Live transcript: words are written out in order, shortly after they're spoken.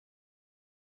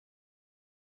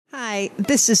Hi,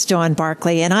 this is Dawn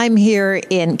Barkley, and I'm here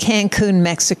in Cancun,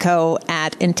 Mexico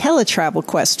at InteleTravel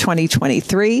Quest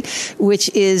 2023,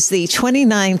 which is the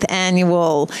 29th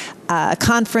annual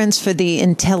conference for the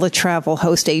InteleTravel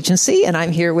host agency. And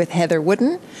I'm here with Heather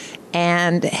Wooden.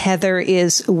 And Heather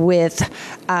is with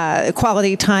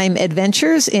Quality Time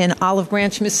Adventures in Olive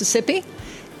Branch, Mississippi.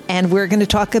 And we're going to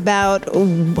talk about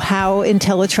how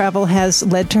InteleTravel has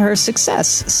led to her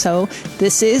success. So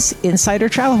this is Insider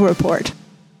Travel Report.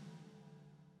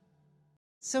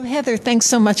 So Heather, thanks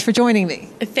so much for joining me.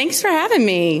 Thanks for having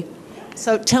me.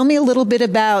 So tell me a little bit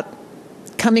about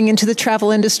coming into the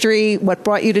travel industry, what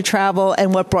brought you to travel,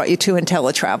 and what brought you to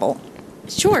InteleTravel.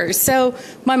 Sure. So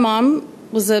my mom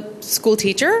was a school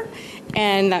teacher,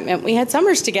 and that meant we had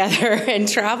summers together, and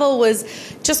travel was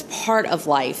just part of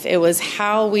life. It was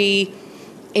how we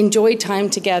enjoyed time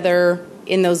together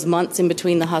in those months in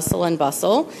between the hustle and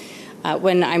bustle.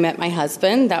 When I met my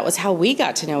husband, that was how we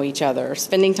got to know each other,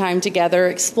 spending time together,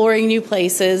 exploring new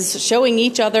places, showing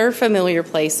each other familiar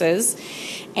places.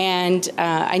 And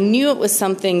I knew it was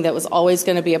something that was always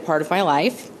going to be a part of my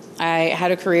life. I had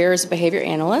a career as a behavior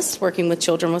analyst working with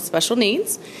children with special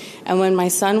needs. And when my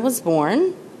son was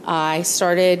born, I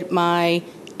started my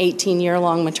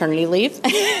 18-year-long maternity leave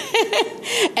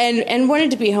and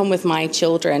wanted to be home with my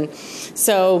children.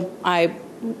 So I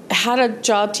had a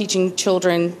job teaching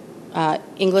children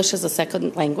English as a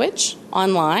second language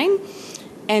online,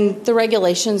 and the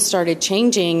regulations started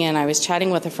changing, and I was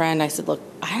chatting with a friend. I said, look,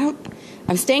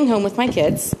 I'm staying home with my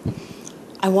kids.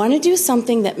 I want to do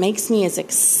something that makes me as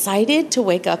excited to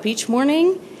wake up each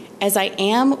morning as I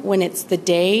am when it's the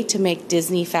day to make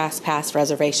Disney Fast Pass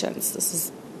reservations. This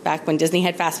is back when Disney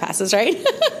had Fast Passes, right?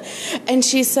 And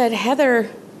she said, Heather,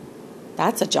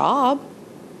 that's a job.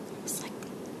 I was like,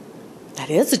 that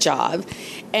is a job.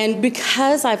 And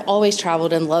because I've always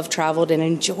traveled and loved traveled and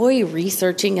enjoy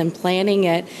researching and planning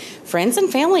it, friends and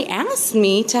family asked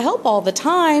me to help all the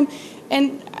time.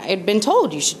 And I'd been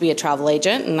told you should be a travel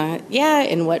agent. And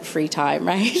in what free time,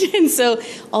 right? And so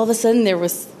all of a sudden there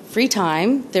was free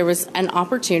time. There was an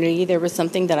opportunity. There was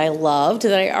something that I loved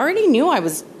that I already knew I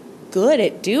was good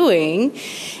at doing.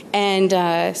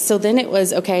 And so then it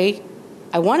was, okay,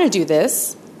 I want to do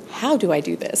this. How do I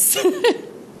do this?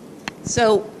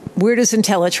 So where does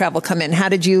InteleTravel come in? How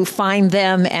did you find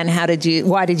them, and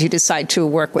why did you decide to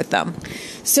work with them?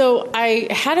 So I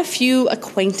had a few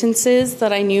acquaintances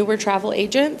that I knew were travel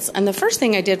agents, and the first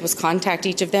thing I did was contact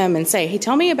each of them and say, hey,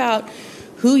 tell me about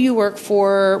who you work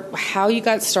for, how you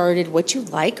got started, what you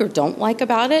like or don't like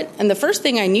about it. And the first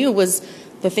thing I knew was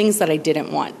the things that I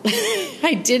didn't want.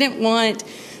 I didn't want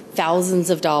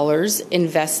thousands of dollars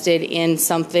invested in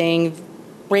something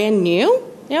brand new.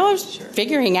 I was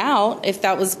figuring out if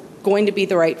that was going to be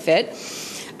the right fit.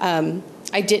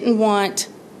 I didn't want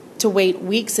to wait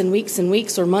weeks and weeks and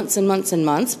weeks or months and months and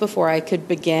months before I could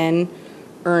begin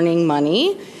earning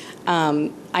money.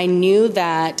 I knew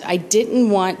that I didn't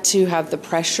want to have the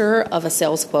pressure of a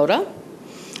sales quota.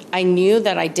 I knew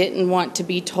that I didn't want to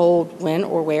be told when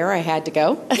or where I had to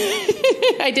go.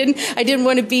 I didn't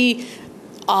want to be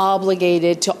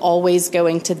obligated to always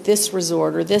going to this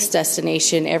resort or this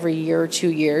destination every year or 2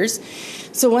 years.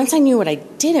 So once I knew what I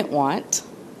didn't want,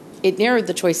 it narrowed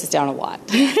the choices down a lot.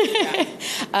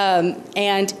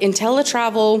 And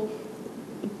InteleTravel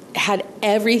had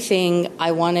everything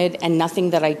I wanted and nothing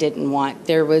that I didn't want.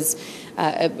 There was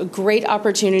a great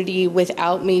opportunity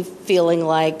without me feeling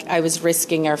like I was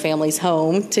risking our family's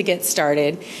home to get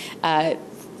started.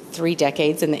 3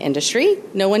 decades in the industry.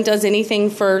 No one does anything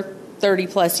for 30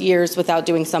 plus years without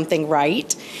doing something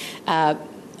right.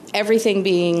 Everything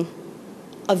being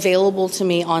available to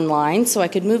me online so I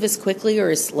could move as quickly or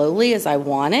as slowly as I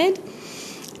wanted.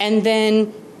 And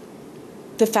then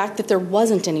the fact that there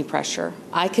wasn't any pressure.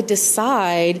 I could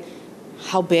decide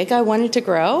how big I wanted to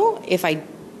grow. If I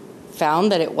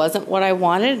found that it wasn't what I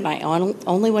wanted and I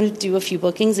only wanted to do a few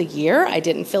bookings a year, I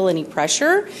didn't feel any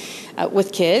pressure.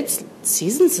 With kids,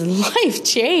 seasons in life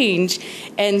change.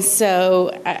 And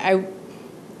so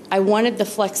I wanted the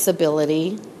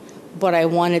flexibility, but I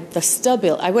wanted the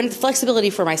stability. I wanted the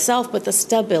flexibility for myself, but the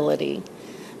stability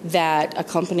that a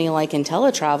company like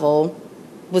InteleTravel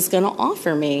was going to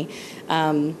offer me.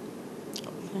 And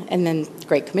then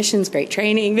great commissions, great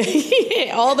training,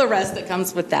 all the rest that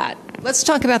comes with that. Let's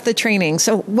talk about the training.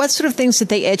 So what sort of things did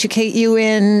they educate you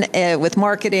in with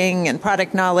marketing and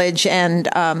product knowledge, and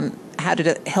how did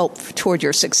it help toward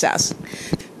your success?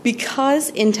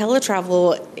 Because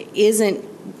InteleTravel isn't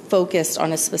focused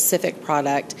on a specific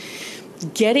product,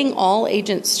 getting all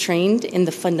agents trained in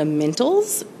the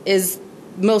fundamentals is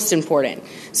most important.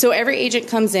 So every agent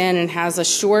comes in and has a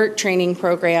short training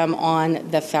program on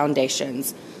the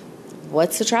foundations.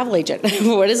 What's a travel agent?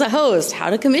 What is a host? How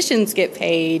do commissions get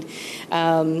paid?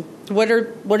 What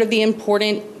are the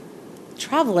important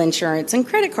travel insurance and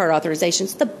credit card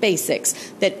authorizations, the basics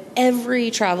that every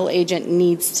travel agent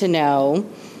needs to know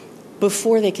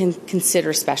before they can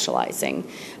consider specializing.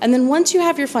 And then once you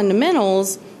have your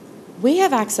fundamentals, we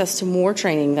have access to more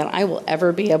training than I will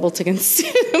ever be able to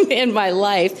consume in my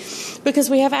life, because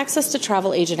we have access to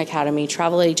Travel Agent Academy,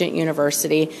 Travel Agent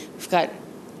University. We've got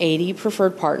 80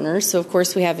 preferred partners, so of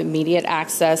course we have immediate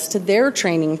access to their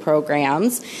training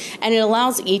programs, and it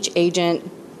allows each agent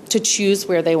to choose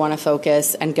where they want to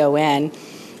focus and go in.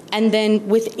 And then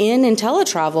within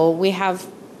InteleTravel, we have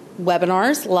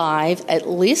webinars live at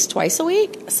least twice a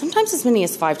week, sometimes as many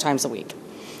as 5 times a week.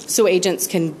 So agents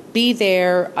can be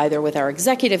there either with our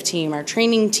executive team, our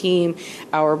training team,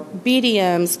 our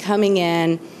BDMs coming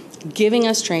in, giving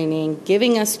us training,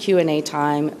 giving us Q&A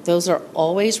time. Those are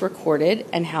always recorded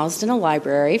and housed in a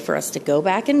library for us to go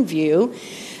back and view.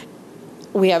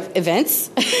 We have events.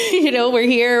 We're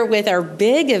here with our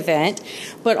big event,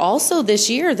 but also this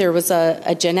year there was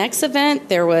a Gen X event,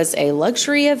 there was a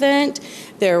luxury event,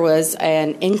 there was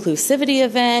an inclusivity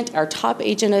event, our top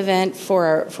agent event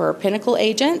for our pinnacle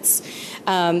agents,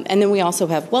 and then we also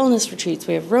have wellness retreats,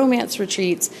 we have romance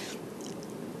retreats.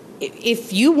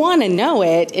 If you want to know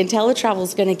it, InteleTravel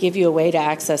is going to give you a way to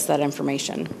access that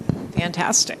information.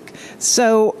 Fantastic.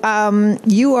 So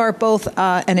you are both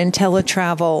an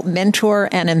InteleTravel mentor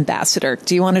and ambassador.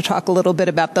 Do you want to talk a little bit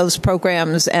about those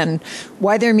programs and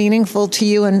why they're meaningful to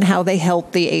you and how they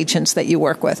help the agents that you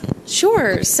work with?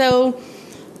 Sure. So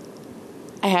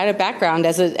I had a background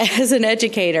as an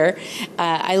educator.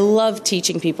 I love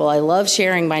teaching people. I love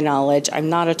sharing my knowledge. I'm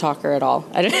not a talker at all.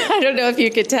 I don't know if you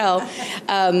could tell.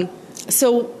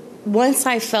 So once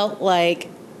I felt like,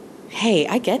 hey,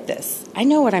 I get this. I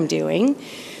know what I'm doing.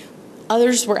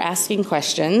 Others were asking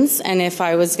questions, and if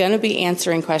I was going to be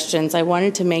answering questions, I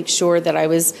wanted to make sure that I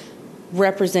was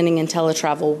representing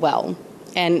InteleTravel well.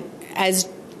 And as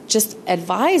just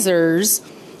advisors,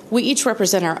 we each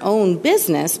represent our own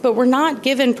business, but we're not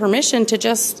given permission to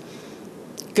just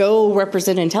go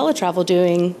represent InteleTravel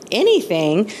doing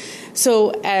anything.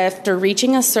 So after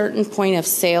reaching a certain point of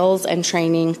sales and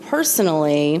training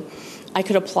personally, I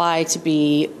could apply to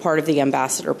be part of the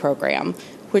ambassador program,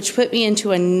 which put me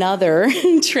into another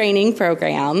training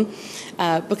program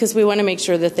because we want to make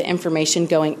sure that the information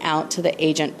going out to the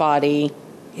agent body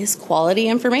is quality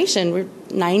information. We're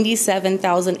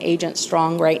 97,000 agents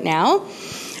strong right now.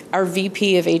 Our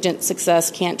VP of Agent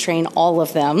Success can't train all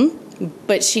of them,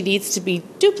 but she needs to be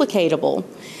duplicatable.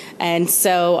 And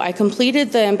so I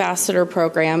completed the ambassador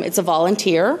program. It's a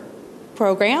volunteer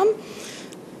program.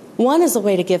 One is a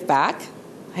way to give back.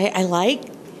 I like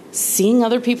seeing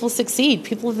other people succeed.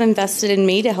 People have invested in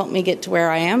me to help me get to where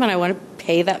I am, and I want to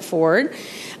pay that forward.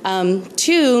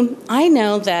 2, I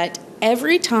know that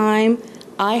every time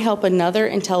I help another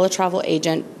InteleTravel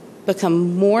agent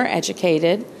become more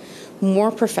educated,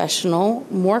 more professional,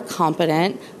 more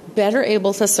competent, better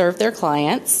able to serve their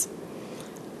clients,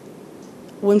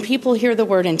 when people hear the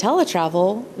word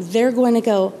InteleTravel, they're going to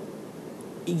go,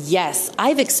 yes,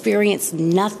 I've experienced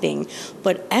nothing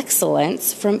but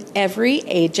excellence from every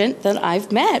agent that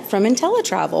I've met from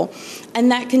InteleTravel.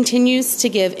 And that continues to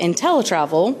give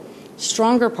InteleTravel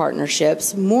stronger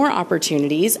partnerships, more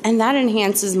opportunities, and that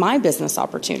enhances my business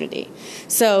opportunity.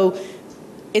 So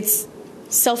it's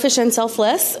selfish and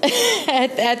selfless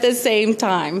at the same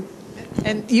time.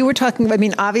 And you were talking,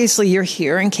 obviously you're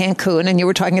here in Cancun, and you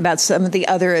were talking about some of the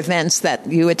other events that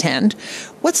you attend.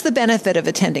 What's the benefit of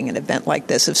attending an event like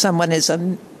this if someone is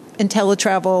an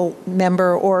InteleTravel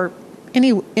member or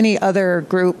any other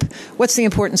group? What's the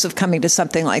importance of coming to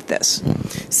something like this?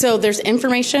 So there's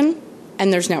information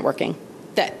and there's networking.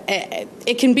 That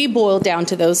it can be boiled down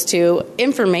to those two.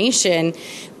 Information,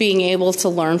 being able to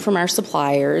learn from our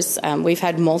suppliers. We've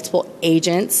had multiple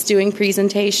agents doing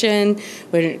presentation.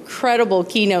 We had an incredible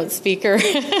keynote speaker.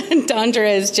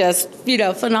 Dondra is just,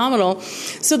 phenomenal.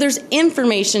 So there's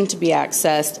information to be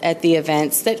accessed at the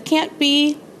events that can't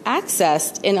be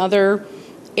accessed in other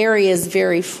areas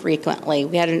very frequently.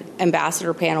 We had an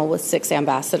ambassador panel with 6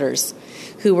 ambassadors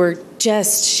who were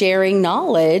just sharing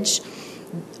knowledge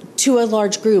to a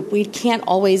large group. We can't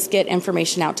always get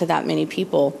information out to that many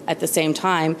people at the same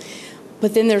time.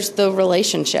 But then there's the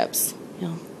relationships.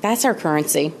 That's our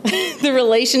currency. The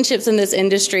relationships in this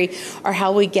industry are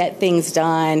how we get things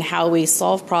done, how we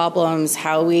solve problems,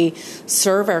 how we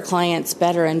serve our clients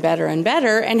better and better and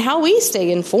better, and how we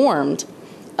stay informed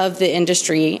of the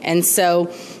industry. And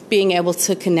so being able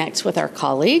to connect with our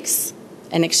colleagues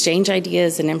and exchange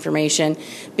ideas and information,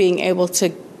 being able to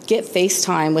get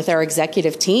FaceTime with our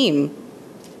executive team.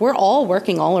 We're all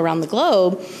working all around the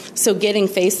globe, so getting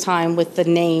FaceTime with the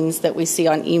names that we see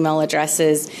on email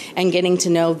addresses and getting to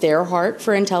know their heart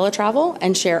for InteleTravel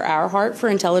and share our heart for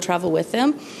InteleTravel with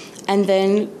them, and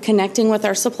then connecting with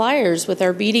our suppliers, with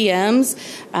our BDMs.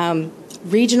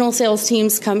 Regional sales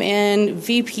teams come in,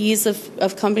 VPs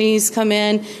of companies come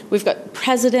in. We've got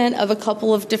president of a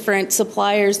couple of different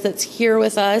suppliers that's here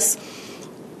with us.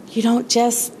 You don't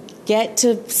just get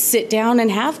to sit down and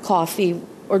have coffee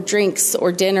or drinks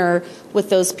or dinner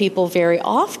with those people very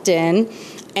often.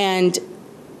 And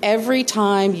every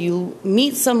time you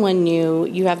meet someone new,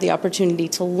 you have the opportunity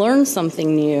to learn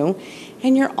something new.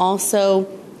 And you're also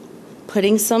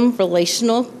putting some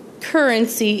relational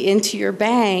currency into your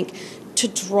bank to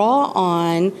draw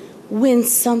on when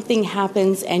something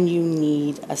happens and you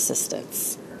need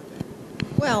assistance.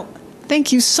 Well,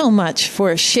 thank you so much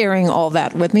for sharing all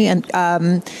that with me,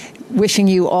 and wishing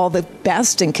you all the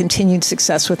best and continued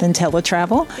success with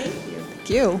InteleTravel. Thank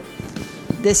you.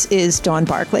 This is Dawn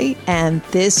Barkley, and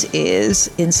this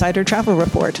is Insider Travel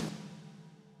Report.